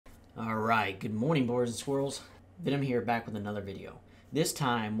Alright, good morning boars and squirrels. Venom here, back with another video. This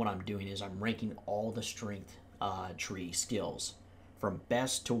time what I'm doing is I'm ranking all the strength tree skills from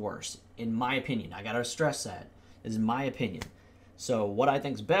best to worst. In my opinion, I gotta stress that. This is my opinion. So what I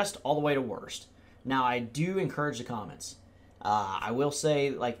think is best all the way to worst. Now I do encourage the comments. I will say,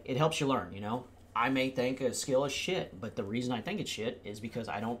 like, it helps you learn, you know. I may think a skill is shit, but the reason I think it's shit is because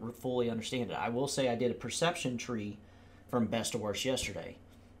I don't fully understand it. I will say I did a perception tree from best to worst yesterday.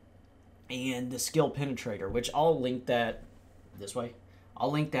 And the skill penetrator, which I'll link that this way.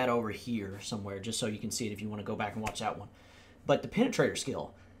 I'll link that over here somewhere just so you can see it if you want to go back and watch that one. But the penetrator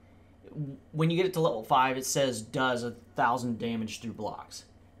skill, when you get it to level 5, it says does 1,000 damage through blocks.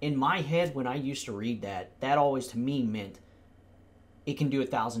 In my head, when I used to read that, that always to me meant it can do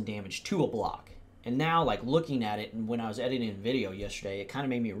 1,000 damage to a block. And now, like, looking at it, and when I was editing the video yesterday, it kind of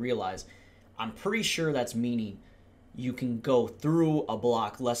made me realize I'm pretty sure that's meaning you can go through a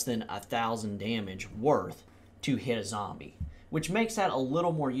block less than 1,000 damage worth to hit a zombie, which makes that a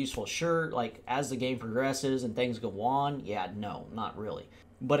little more useful. Sure, like, as the game progresses and things go on, yeah, no, not really.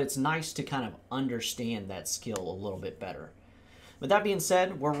 But it's nice to kind of understand that skill a little bit better. With that being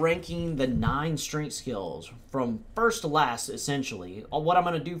said, we're ranking the 9 strength skills from first to last, essentially. What I'm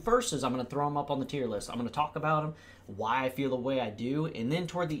going to do first is I'm going to throw them up on the tier list. I'm going to talk about them, why I feel the way I do, and then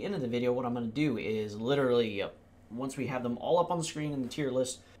toward the end of the video, what I'm going to do is literally, once we have them all up on the screen in the tier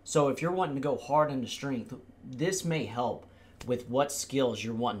list, so if you're wanting to go hard into strength, this may help with what skills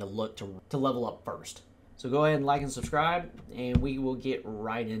you're wanting to look to level up first. So go ahead and like and subscribe, and we will get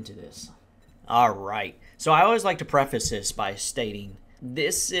right into this. Alright, so I always like to preface this by stating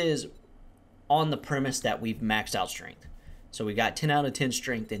this is on the premise that we've maxed out strength. So we got 10 out of 10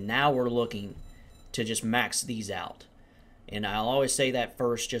 strength, and now we're looking to just max these out. And I'll always say that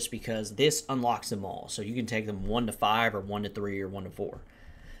first just because this unlocks them all. So you can take them 1 to 5 or 1 to 3 or 1 to 4.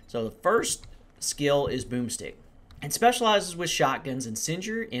 So the first skill is Boomstick. It specializes with shotguns and sends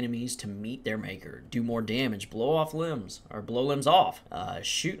your enemies to meet their maker. Do more damage, blow off limbs, or blow limbs off.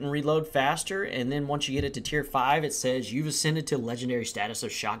 Shoot and reload faster, and then once you get it to tier 5, it says you've ascended to legendary status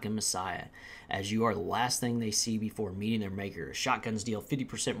of Shotgun Messiah, as you are the last thing they see before meeting their maker. Shotguns deal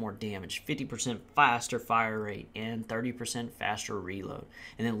 50% more damage, 50% faster fire rate, and 30% faster reload.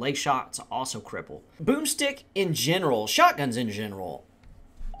 And then leg shots also cripple. Boomstick in general, shotguns in general,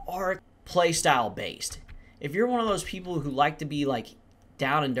 are playstyle based. If you're one of those people who like to be, like,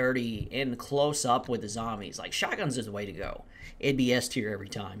 down and dirty and close up with the zombies, like, shotguns is the way to go. It'd be S tier every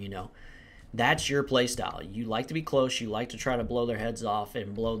time, you know. That's your playstyle. You like to be close. You like to try to blow their heads off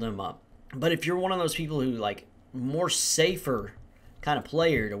and blow them up. But if you're one of those people who, like, more safer kind of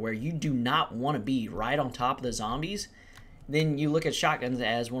player to where you do not want to be right on top of the zombies, then you look at shotguns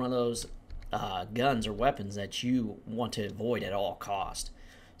as one of those guns or weapons that you want to avoid at all cost.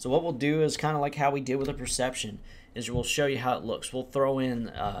 So what we'll do is kind of like how we did with the perception, is we'll show you how it looks. We'll throw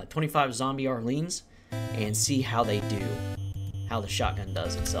in 25 zombie Arlenes and see how they do, how the shotgun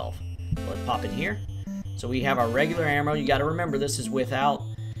does itself. So let's pop in here. So we have our regular ammo. You got to remember this is without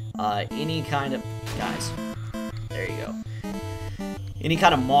any kind of, guys, there you go, any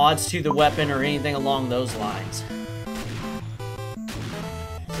kind of mods to the weapon or anything along those lines.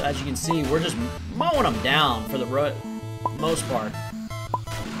 So as you can see, we're just mowing them down for the most part.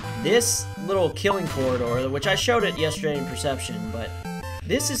 This little killing corridor, which I showed it yesterday in Perception, but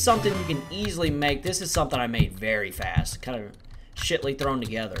this is something you can easily make. This is something I made very fast, kind of shittily thrown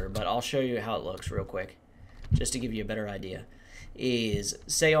together, but I'll show you how it looks real quick, just to give you a better idea. Is,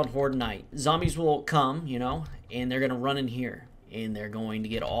 say on Horde Night, zombies will come, you know, and they're going to run in here, and they're going to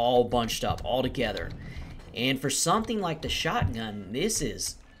get all bunched up, all together. And for something like the shotgun, this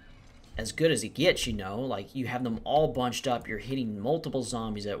is as good as it gets, you know. Like, you have them all bunched up, you're hitting multiple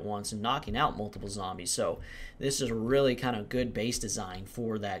zombies at once and knocking out multiple zombies. So this is a really kind of good base design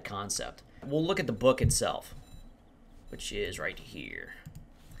for that concept. We'll look at the book itself, which is right here,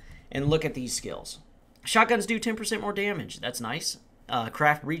 and look at these skills. Shotguns do 10% more damage. That's nice.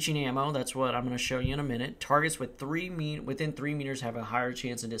 Craft breaching ammo. That's what I'm going to show you in a minute. Targets with within 3 meters have a higher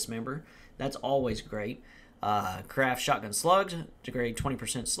chance of dismember. That's always great. Craft shotgun slugs. Degrade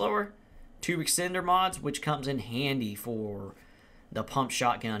 20% slower. Tube extender mods, which comes in handy for the pump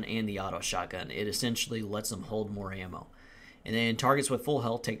shotgun and the auto shotgun. It essentially lets them hold more ammo. And then targets with full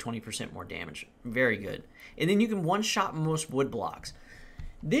health take 20% more damage. Very good. And then you can one-shot most wood blocks.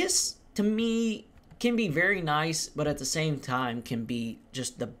 This, to me, can be very nice, but at the same time can be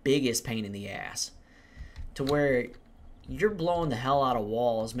just the biggest pain in the ass. To where you're blowing the hell out of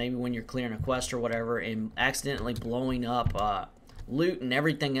walls, maybe when you're clearing a quest or whatever, and accidentally blowing up loot and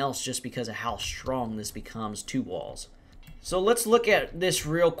everything else just because of how strong this becomes to walls. So let's look at this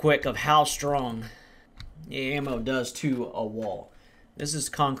real quick of how strong the ammo does to a wall. This is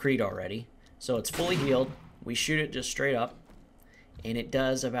concrete already, so it's fully healed. We shoot it just straight up, and it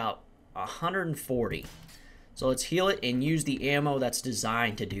does about 140. So let's heal it and use the ammo that's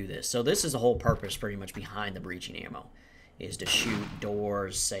designed to do this. So this is the whole purpose pretty much behind the breaching ammo, is to shoot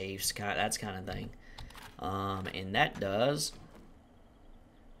doors, safes, that kind of thing. And that does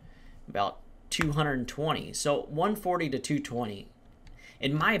about 220. So 140 to 220.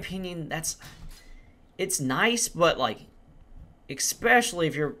 In my opinion, it's nice, but like, especially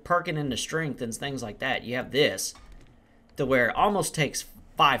if you're perking into strength and things like that, you have this to where it almost takes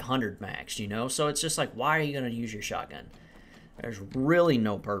 500 max, you know? So it's just like, why are you going to use your shotgun? There's really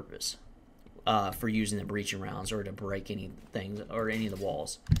no purpose for using the breaching rounds or to break anything or any of the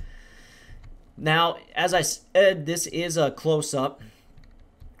walls. Now, as I said, this is a close-up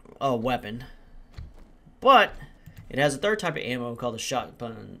weapon, but it has a third type of ammo called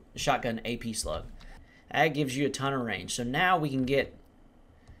the shotgun AP slug. That gives you a ton of range. So now we can get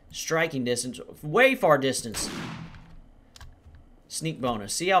striking distance, way far distance. Sneak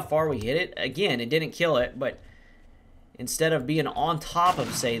bonus. See how far we hit it? Again, it didn't kill it, but instead of being on top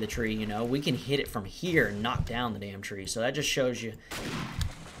of, say, the tree, you know, we can hit it from here and knock down the damn tree. So that just shows you.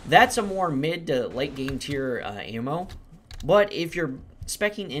 That's a more mid to late game tier ammo. But if you're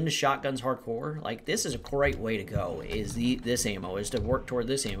speccing into shotguns hardcore, like, this is a great way to go, is this ammo, is to work toward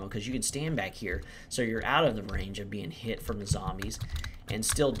this ammo, because you can stand back here, so you're out of the range of being hit from the zombies, and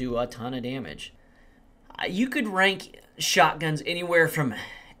still do a ton of damage. You could rank shotguns anywhere from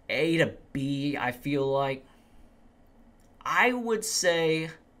A to B, I feel like. I would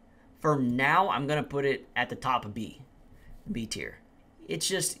say, for now, I'm going to put it at the top of B tier. It's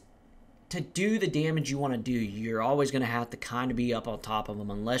just, to do the damage you want to do, you're always going to have to kind of be up on top of them,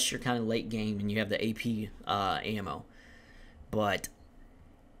 unless you're kind of late game and you have the AP ammo. But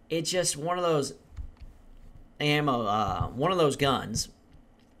it's just one of those one of those guns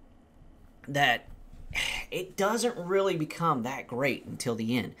that it doesn't really become that great until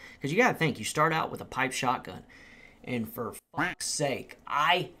the end. Because you got to think, you start out with a pipe shotgun, and for fuck's sake,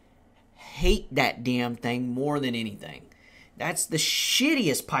 I hate that damn thing more than anything. That's the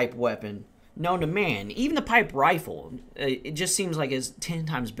shittiest pipe weapon known to man. Even the pipe rifle, it just seems like it's 10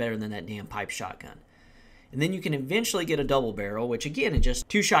 times better than that damn pipe shotgun. And then you can eventually get a double barrel, which again, is just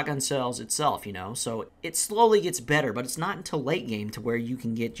 2 shotgun cells itself, you know. So it slowly gets better, but it's not until late game to where you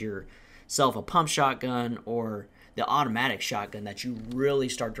can get yourself a pump shotgun or the automatic shotgun that you really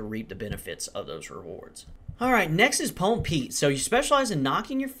start to reap the benefits of those rewards. Alright, next is Pummel Pete. So you specialize in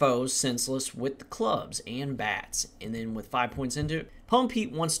knocking your foes senseless with the clubs and bats. And then with 5 points into it, Pummel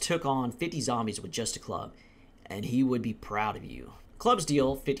Pete once took on 50 zombies with just a club, and he would be proud of you. Clubs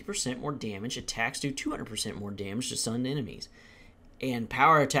deal 50% more damage, attacks do 200% more damage to stunned enemies, and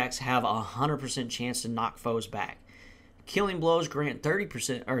power attacks have a 100% chance to knock foes back. Killing blows grant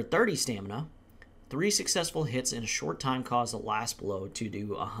 30 stamina. 3 successful hits in a short time cause the last blow to do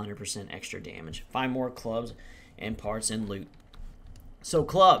 100% extra damage. 5 more clubs and parts and loot. So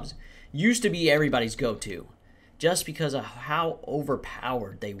clubs used to be everybody's go-to, just because of how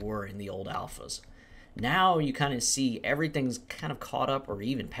overpowered they were in the old alphas. Now you kind of see everything's kind of caught up or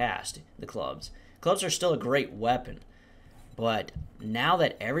even past the clubs. Clubs are still a great weapon, but now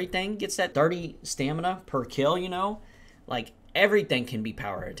that everything gets that 30 stamina per kill, you know, like, everything can be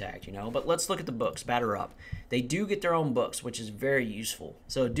power attacked, you know. But let's look at the books. Batter up. They do get their own books, which is very useful.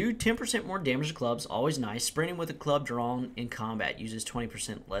 So do 10% more damage to clubs. Always nice. Sprinting with a club drawn in combat uses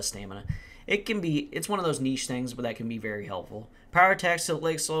 20% less stamina. It's one of those niche things, but that can be very helpful. Power attacks to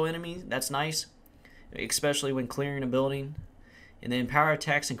leg slow enemies. That's nice, especially when clearing a building. And then power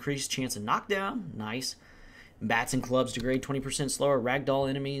attacks increase chance of knockdown. Nice. Bats and clubs degrade 20% slower, ragdoll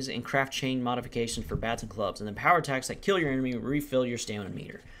enemies, and craft chain modifications for bats and clubs. And then power attacks that kill your enemy refill your stamina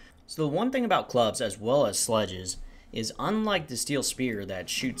meter. So the one thing about clubs, as well as sledges, is unlike the steel spear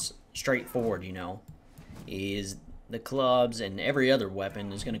that shoots straight forward, you know, is the clubs and every other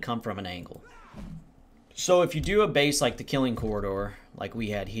weapon is going to come from an angle. So if you do a base like the killing corridor, like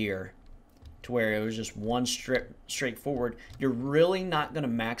we had here, to where it was just one straight forward, you're really not going to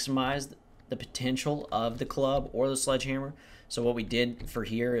maximize the potential of the club or the sledgehammer. So what we did for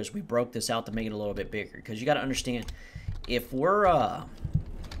here is we broke this out to make it a little bit bigger, because you got to understand, if we're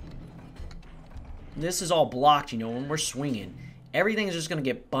this is all blocked, you know, when we're swinging, everything is just going to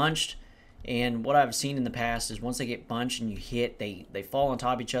get bunched. And what I've seen in the past is once they get bunched and you hit, they fall on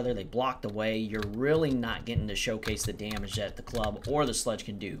top of each other, they block the way. You're really not getting to showcase the damage that the club or the sledge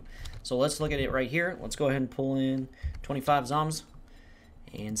can do. So let's look at it right here. Let's go ahead and pull in 25 zombies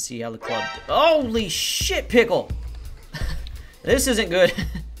and see how the club... Holy shit, pickle! This isn't good.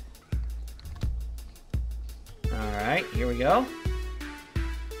 Alright, here we go.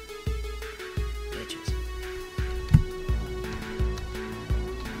 Bitches.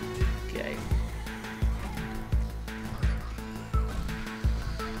 Okay.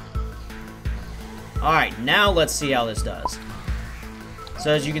 Alright, now let's see how this does. So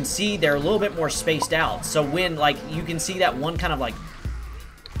as you can see, they're a little bit more spaced out. So when, like, you can see that one kind of, like,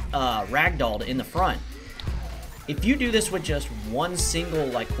 ragdolled in the front. If you do this with just one single,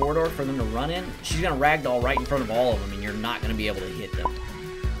 like, corridor for them to run in, she's going to ragdoll right in front of all of them, and you're not going to be able to hit them.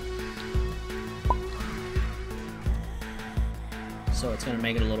 So it's going to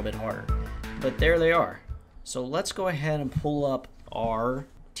make it a little bit harder. But there they are. So let's go ahead and pull up our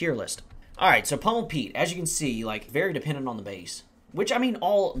tier list. Alright, so Pummel Pete, as you can see, like, very dependent on the base. Which, I mean,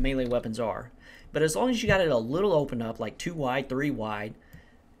 all melee weapons are. But as long as you got it a little opened up, like 2 wide, 3 wide,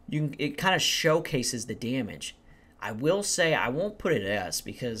 it kind of showcases the damage. I will say I won't put it S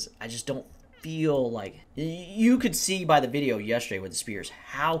because I just don't feel like... You could see by the video yesterday with the spears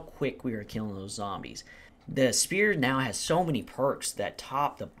how quick we were killing those zombies. The spear now has so many perks that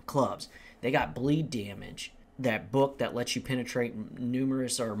top the clubs. They got bleed damage. That book that lets you penetrate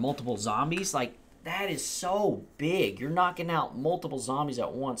numerous or multiple zombies. Like, that is so big. You're knocking out multiple zombies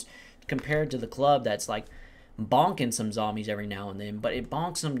at once compared to the club that's like bonking some zombies every now and then, but it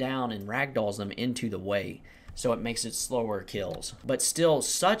bonks them down and ragdolls them into the way, so it makes it slower kills. But still,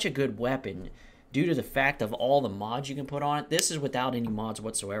 such a good weapon due to the fact of all the mods you can put on it. This is without any mods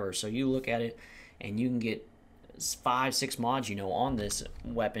whatsoever, so you look at it and you can get 5, 6 mods, you know, on this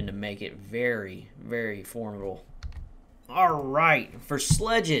weapon to make it very, very formidable. Alright, for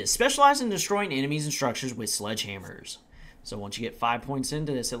sledges, specialize in destroying enemies and structures with sledgehammers. So once you get 5 points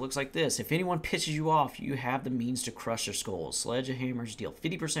into this, it looks like this. If anyone pisses you off, you have the means to crush their skulls. Sledgehammers deal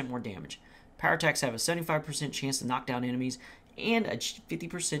 50% more damage. Power attacks have a 75% chance to knock down enemies and a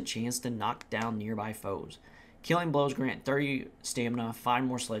 50% chance to knock down nearby foes. Killing blows grant 30 stamina, find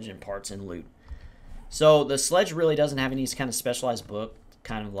more sledge and parts and loot. So the sledge really doesn't have any kind of specialized book,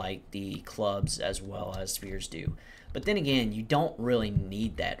 kind of like the clubs as well as spears do. But then again, you don't really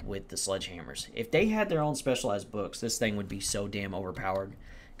need that with the sledgehammers. If they had their own specialized books, this thing would be so damn overpowered.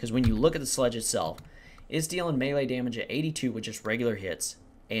 Because when you look at the sledge itself, it's dealing melee damage at 82 with just regular hits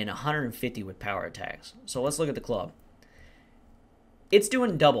and 150 with power attacks. So let's look at the club. It's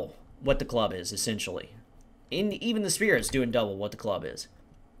doing double what the club is, essentially. Even the spear is doing double what the club is.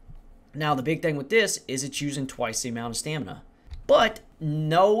 Now, the big thing with this is it's using twice the amount of stamina. But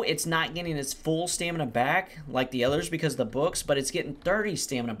no, it's not getting its full stamina back like the others because of the books, but it's getting 30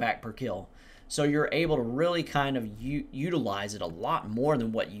 stamina back per kill. So you're able to really kind of utilize it a lot more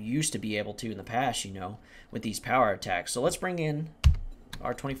than what you used to be able to in the past, you know, with these power attacks. So let's bring in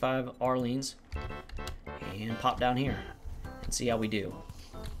our 25 Arlene's and pop down here and see how we do.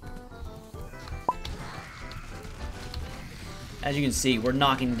 As you can see, we're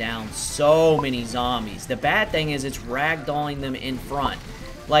knocking down so many zombies. The bad thing is it's ragdolling them in front.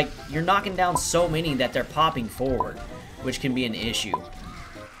 Like, you're knocking down so many that they're popping forward, which can be an issue.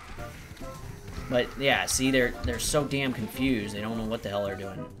 But, yeah, see, they're so damn confused. They don't know what the hell they're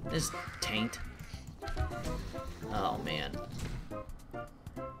doing. This taint. Oh, man.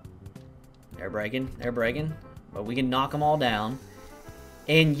 They're breaking. They're breaking. But we can knock them all down.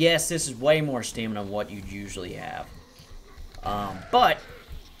 And, yes, this is way more stamina than what you'd usually have. But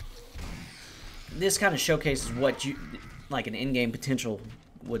this kind of showcases what like an in-game potential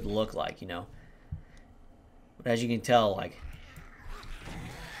would look like, you know. But as you can tell, like,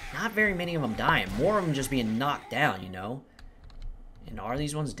 not very many of them dying. More of them just being knocked down, you know. And are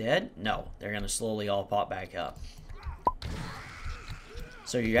these ones dead? No, they're going to slowly all pop back up.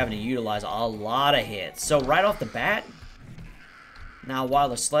 So you're having to utilize a lot of hits. So right off the bat, now, while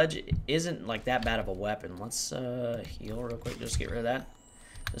the sledge isn't like that bad of a weapon, let's heal real quick, just get rid of that.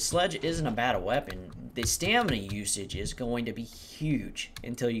 The sledge isn't a bad weapon. The stamina usage is going to be huge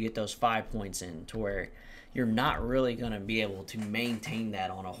until you get those 5 points in, to where you're not really going to be able to maintain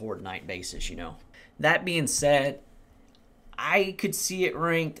that on a horde night basis, you know. That being said, I could see it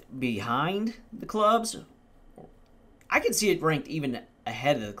ranked behind the clubs. I could see it ranked even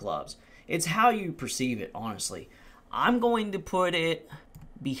ahead of the clubs. It's how you perceive it, honestly. I'm going to put it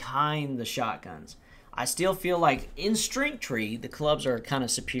behind the shotguns. I still feel like in strength tree, the clubs are kind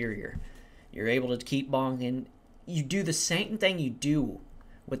of superior. You're able to keep bonking. You do the same thing you do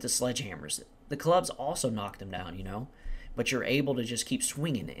with the sledgehammers. The clubs also knock them down, you know. But you're able to just keep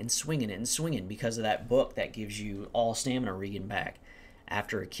swinging and swinging and swinging because of that book that gives you all stamina regen back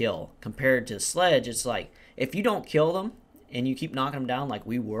after a kill. Compared to the sledge, it's like, if you don't kill them and you keep knocking them down like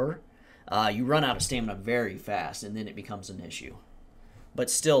we were, you run out of stamina very fast, and then it becomes an issue. But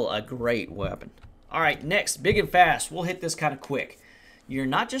still a great weapon. Alright, next, big and fast. We'll hit this kind of quick. You're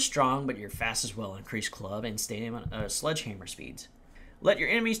not just strong, but you're fast as well. Increase club and sledgehammer speeds. Let your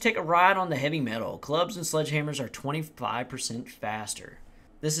enemies take a ride on the heavy metal. Clubs and sledgehammers are 25% faster.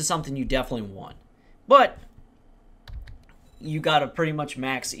 This is something you definitely want. But you got to pretty much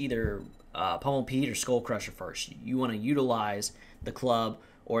max either Pummel Pete or Skull Crusher first. You want to utilize the club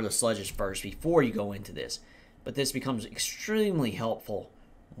or the sledges first before you go into this. But this becomes extremely helpful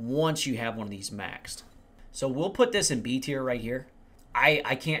once you have one of these maxed. So we'll put this in B tier right here.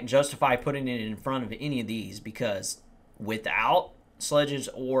 I can't justify putting it in front of any of these because without sledges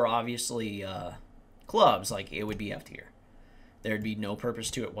or obviously clubs, like, it would be F tier. There'd be no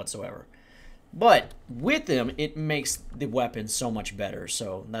purpose to it whatsoever. But with them, it makes the weapon so much better.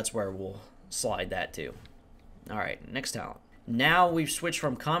 So that's where we'll slide that to. Alright, next talent. Now we've switched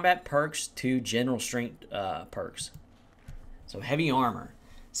from combat perks to general strength perks. So heavy armor.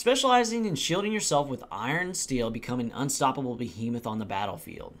 Specializing in shielding yourself with iron and steel, becoming an unstoppable behemoth on the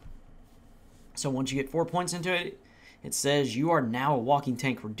battlefield. So once you get 4 points into it, it says you are now a walking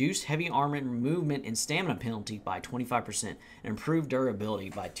tank. Reduce heavy armor movement and stamina penalty by 25% and improve durability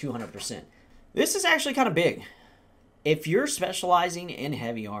by 200%. This is actually kind of big. If you're specializing in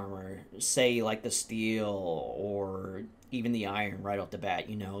heavy armor, say like the steel or even the iron right off the bat,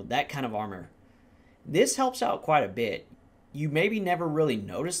 you know, that kind of armor, this helps out quite a bit. You maybe never really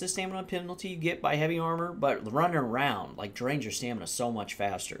notice the stamina penalty you get by heavy armor, but running around like drains your stamina so much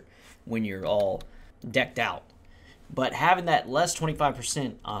faster when you're all decked out. But having that less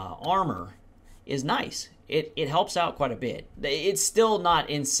 25% armor is nice. It helps out quite a bit. It's still not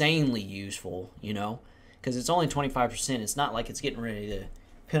insanely useful, you know, because it's only 25%. It's not like it's getting ready to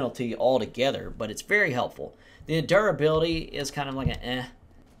penalty altogether, but it's very helpful. The durability is kind of like an eh.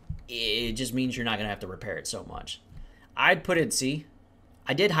 It just means you're not going to have to repair it so much. I'd put it in C.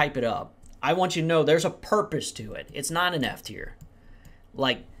 I did hype it up. I want you to know there's a purpose to it. It's not an F tier.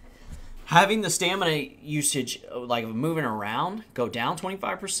 Like, having the stamina usage, like moving around, go down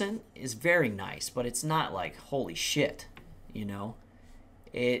 25% is very nice, but it's not like, holy shit, you know?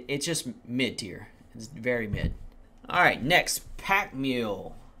 It's just mid-tier. It's very mid. Alright, next, Pack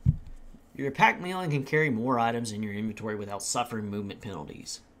Mule. You're a Pack Mule and can carry more items in your inventory without suffering movement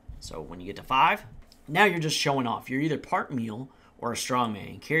penalties. So when you get to 5, now you're just showing off. You're either part mule or a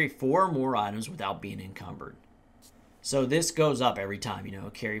strongman. Carry 4 or more items without being encumbered. So this goes up every time, you know.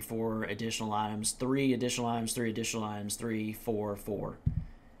 Carry 4 additional items, 3 additional items, 3 additional items, 3, 4, 4.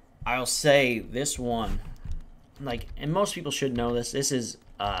 I'll say this one, like, and most people should know this, this is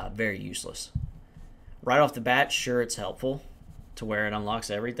very useless. Right off the bat, sure, it's helpful to where it unlocks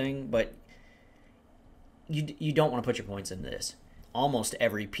everything, but you don't want to put your points into this. Almost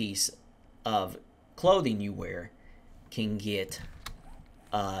every piece of clothing you wear can get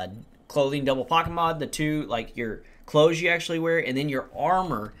clothing double pocket mod, the 2, like your clothes you actually wear, and then your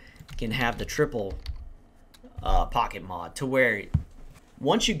armor can have the triple pocket mod, to where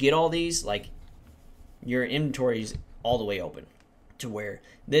once you get all these, like, your inventory's all the way open, to where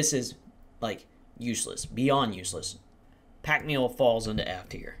this is like useless, beyond useless. Pack Mule falls into F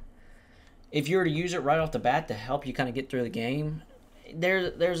tier. If you were to use it right off the bat to help you kind of get through the game,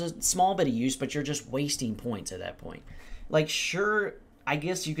 there's a small bit of use, but you're just wasting points at that point. Like, sure, I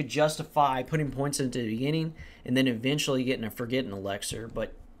guess you could justify putting points into the beginning and then eventually getting a Forgetting Elixir,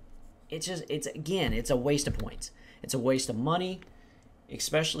 but it's a waste of points. It's a waste of money,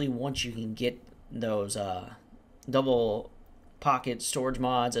 especially once you can get those double pocket storage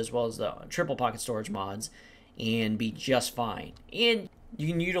mods as well as the triple pocket storage mods and be just fine. And you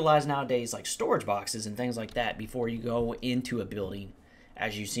can utilize nowadays like storage boxes and things like that before you go into a building,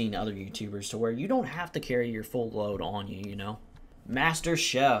 as you've seen other YouTubers, to where you don't have to carry your full load on you, you know. Master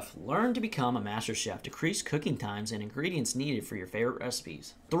Chef. Learn to become a Master Chef. Decrease cooking times and ingredients needed for your favorite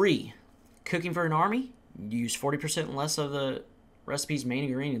recipes. 3. Cooking for an army. Use 40% less of the recipe's main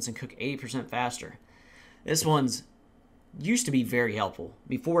ingredients and cook 80% faster. This one's used to be very helpful.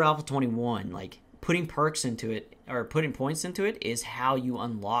 Before Alpha 21, like, putting perks into it, or putting points into it, is how you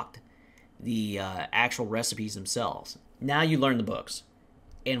unlocked the actual recipes themselves. Now you learn the books.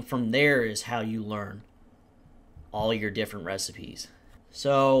 And from there is how you learn all your different recipes.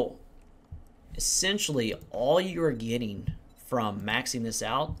 So essentially all you're getting from maxing this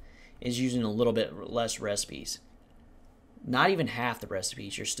out is using a little bit less recipes. Not even half the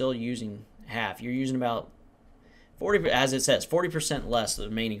recipes. You're still using half. You're using about 40, as it says, 40% less of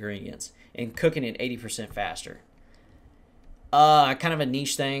the main ingredients and cooking it 80% faster. Kind of a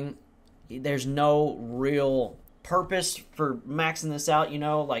niche thing. There's no real purpose for maxing this out, you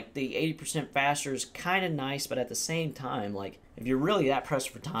know, like the 80% faster is kind of nice, but at the same time, like if you're really that pressed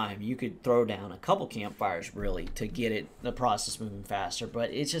for time, you could throw down a couple campfires really to get the process moving faster, but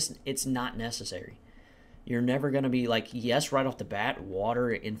it's not necessary. You're never going to be like, yes, right off the bat,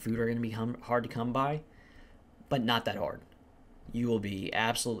 water and food are going to be hard to come by, but not that hard. You will be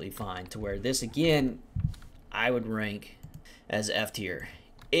absolutely fine to where this, again, I would rank as F tier.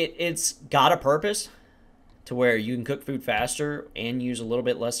 It's got a purpose to where you can cook food faster and use a little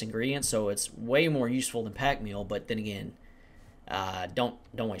bit less ingredients, so it's way more useful than pack meal, but then again, don't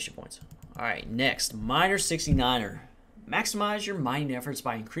waste your points. All right, next, Miner 69er. Maximize your mining efforts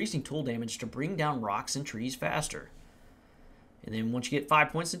by increasing tool damage to bring down rocks and trees faster. And then once you get 5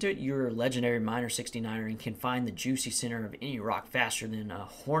 points into it, you're a legendary Miner 69er and can find the juicy center of any rock faster than a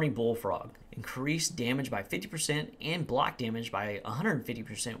horny bullfrog. Increase damage by 50% and block damage by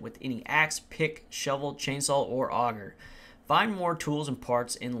 150% with any axe, pick, shovel, chainsaw, or auger. Find more tools and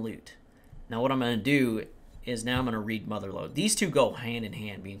parts and loot. Now what I'm going to do is now I'm going to read Motherlode. These two go hand in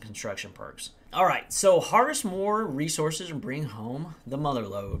hand, being construction perks. Alright, so harvest more resources and bring home the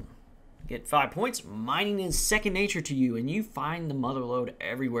Motherlode. Get 5 points. Mining is second nature to you, and you find the Motherlode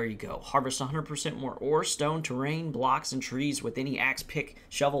everywhere you go. Harvest 100% more ore, stone, terrain, blocks, and trees with any axe, pick,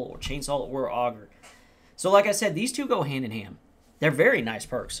 shovel, or chainsaw, or auger. So like I said, these two go hand in hand. They're very nice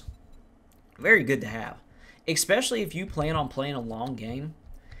perks. Very good to have. Especially if you plan on playing a long game,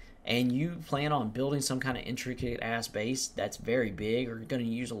 and you plan on building some kind of intricate-ass base that's very big, or you're going to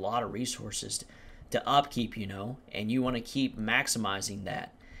use a lot of resources to upkeep, you know, and you want to keep maximizing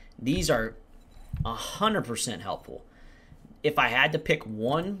that. These are 100% helpful. If I had to pick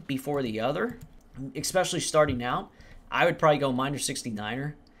one before the other, especially starting out, I would probably go Miner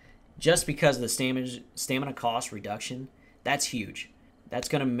 69er just because of the stamina cost reduction. That's huge. That's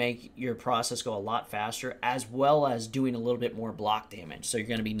going to make your process go a lot faster, as well as doing a little bit more block damage. So you're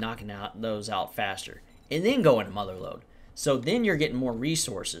going to be knocking those out faster. And then go into Motherlode. So then you're getting more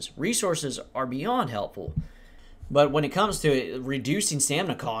resources. Resources are beyond helpful. But when it comes to it, reducing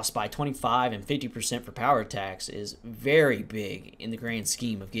stamina costs by 25 and 50% for power attacks is very big in the grand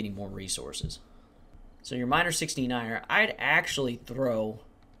scheme of getting more resources. So your Miner 69er, I'd actually throw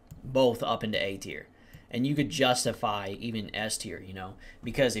both up into A tier. And you could justify even S tier, you know.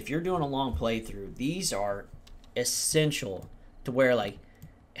 Because if you're doing a long playthrough, these are essential to where, like,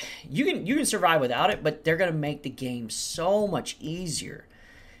 you can survive without it, but they're going to make the game so much easier.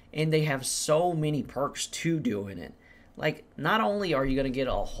 And they have so many perks to doing it. Like, not only are you going to get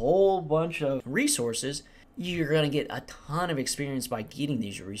a whole bunch of resources, you're going to get a ton of experience by getting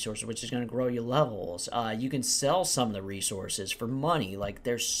these resources, which is going to grow your levels. You can sell some of the resources for money. Like,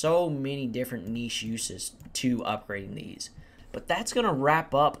 there's so many different niche uses to upgrading these. But that's going to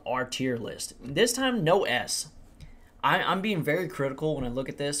wrap up our tier list. This time, no S. I'm being very critical when I look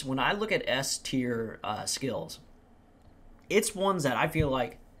at this. When I look at S tier skills, it's ones that I feel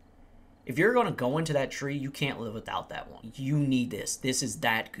like, if you're going to go into that tree, you can't live without that one. You need this. This is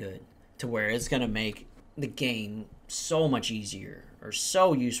that good to where it's going to make the game so much easier or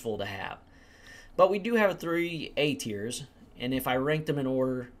so useful to have. But we do have 3 A tiers, and if I ranked them in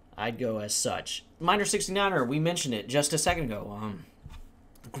order, I'd go as such. Miner 69er, we mentioned it just a second ago.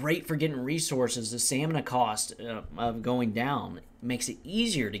 Great for getting resources. The stamina cost of going down makes it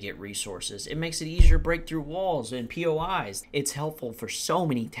easier to get resources. It makes it easier to break through walls and POIs. It's helpful for so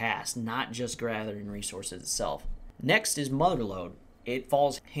many tasks, not just gathering resources itself. Next is Motherlode. It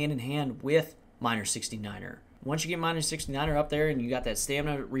falls hand in hand with Miner 69er. Once you get Miner 69er up there and you got that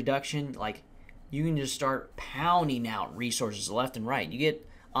stamina reduction, like, you can just start pounding out resources left and right. You get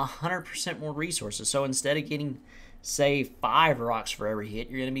 100% more resources. So instead of getting, say, 5 rocks for every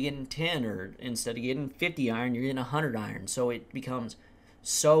hit, you're going to be getting 10, or instead of getting 50 iron, you're getting 100 iron. So it becomes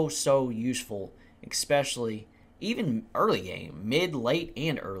so useful, especially even early game, mid, late,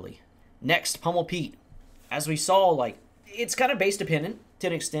 and early. Next, Pummel Pete. As we saw, like, it's kind of base dependent to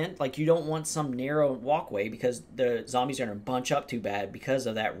an extent. Like, you don't want some narrow walkway because the zombies are going to bunch up too bad because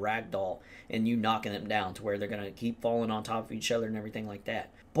of that ragdoll and you knocking them down to where they're going to keep falling on top of each other and everything like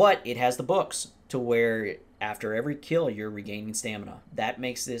that. But it has the books to where after every kill you're regaining stamina. That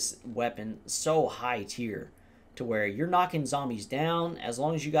makes this weapon so high tier to where you're knocking zombies down. As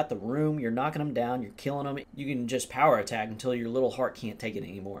long as you got the room, you're knocking them down, you're killing them. You can just power attack until your little heart can't take it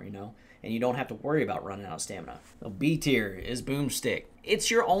anymore, you know? And you don't have to worry about running out of stamina. So B tier is Boomstick. It's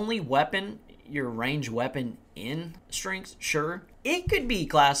your only weapon, your range weapon in strength, sure. It could be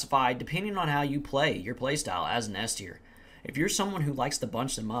classified, depending on how you play, your playstyle, as an S tier. If you're someone who likes to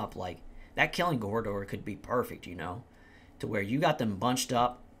bunch them up, like, that killing corridor could be perfect, you know? To where you got them bunched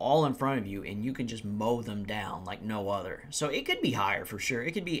up all in front of you, and you can just mow them down like no other. So it could be higher for sure.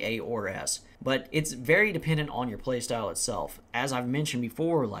 It could be A or S, but it's very dependent on your playstyle itself. As I've mentioned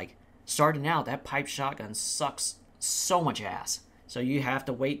before, like starting out, that pipe shotgun sucks so much ass. So you have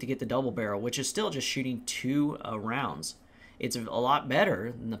to wait to get the double barrel, which is still just shooting 2 rounds. It's a lot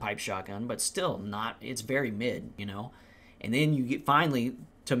better than the pipe shotgun, but still not, it's very mid, you know. And then you get finally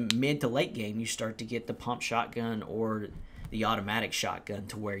to mid to late game, you start to get the pump shotgun or the automatic shotgun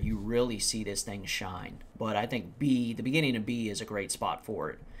to where you really see this thing shine. But I think B, the beginning of B is a great spot for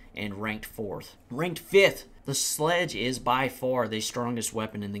it, and ranked 4th. Ranked 5th, the sledge is by far the strongest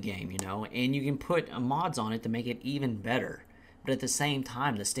weapon in the game, you know, and you can put mods on it to make it even better. But at the same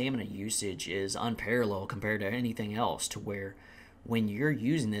time, the stamina usage is unparalleled compared to anything else, to where when you're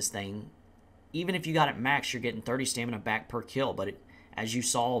using this thing, even if you got it maxed, you're getting 30 stamina back per kill. But as you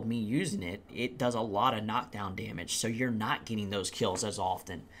saw me using it, it does a lot of knockdown damage. So you're not getting those kills as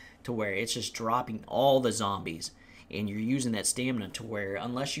often, to where it's just dropping all the zombies. And you're using that stamina to where,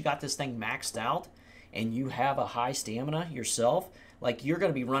 unless you got this thing maxed out and you have a high stamina yourself, like you're going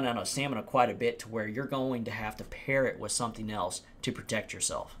to be running out of stamina quite a bit, to where you're going to have to pair it with something else to protect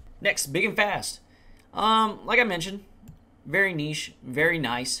yourself. Next, big and fast. Like I mentioned, very niche, very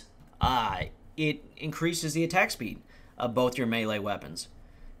nice. It increases the attack speed of both your melee weapons.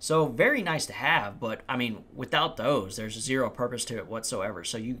 So very nice to have, but I mean, without those, there's zero purpose to it whatsoever.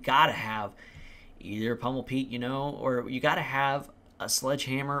 So you got to have either Pummel Pete, you know, or you got to have a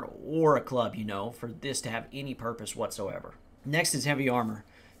sledgehammer or a club, you know, for this to have any purpose whatsoever. Next is heavy armor.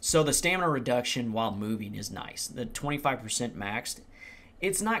 So the stamina reduction while moving is nice. The 25% maxed.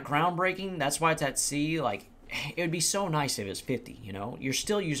 It's not groundbreaking. That's why it's at C. Like, it would be so nice if it was 50, you know? You're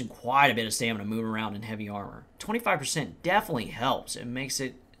still using quite a bit of stamina moving around in heavy armor. 25% definitely helps. It makes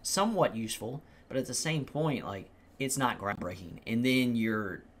it somewhat useful, but at the same point, like, it's not groundbreaking. And then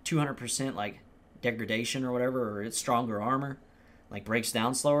your 200%, like, degradation or whatever, or it's stronger armor, like, breaks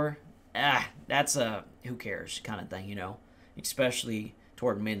down slower. That's a who cares kind of thing, you know? Especially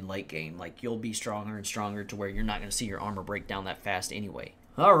toward mid and late game. Like, you'll be stronger and stronger to where you're not going to see your armor break down that fast anyway.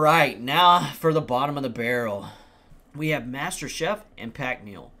 All right, now for the bottom of the barrel. We have Master Chef and Pack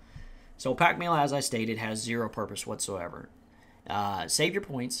Mule. So Pack Mule, as I stated, has zero purpose whatsoever. Save your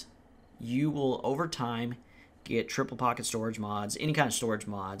points. You will, over time, get triple pocket storage mods, any kind of storage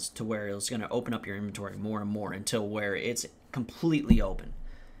mods, to where it's going to open up your inventory more and more until where it's completely open.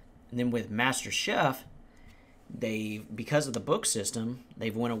 And then with Master Chef, because of the book system,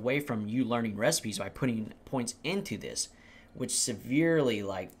 they've went away from you learning recipes by putting points into this, which severely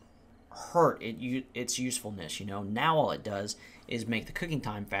like hurt its usefulness, you know. Now all it does is make the cooking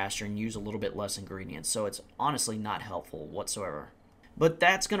time faster and use a little bit less ingredients, so it's honestly not helpful whatsoever. But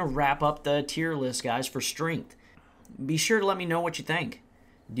that's going to wrap up the tier list, guys, for strength. Be sure to let me know what you think.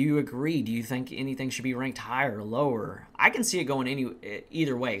 Do you agree? Do you think anything should be ranked higher or lower? I can see it going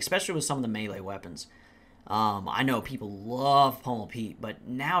either way, especially with some of the melee weapons. I know people love Pummel Pete, but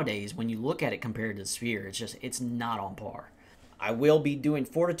nowadays, when you look at it compared to the Sphere, it's not on par. I will be doing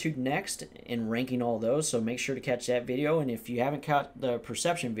Fortitude next and ranking all those, so make sure to catch that video. And if you haven't caught the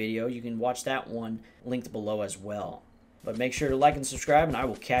Perception video, you can watch that one linked below as well. But make sure to like and subscribe, and I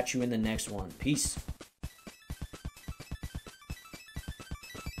will catch you in the next one. Peace.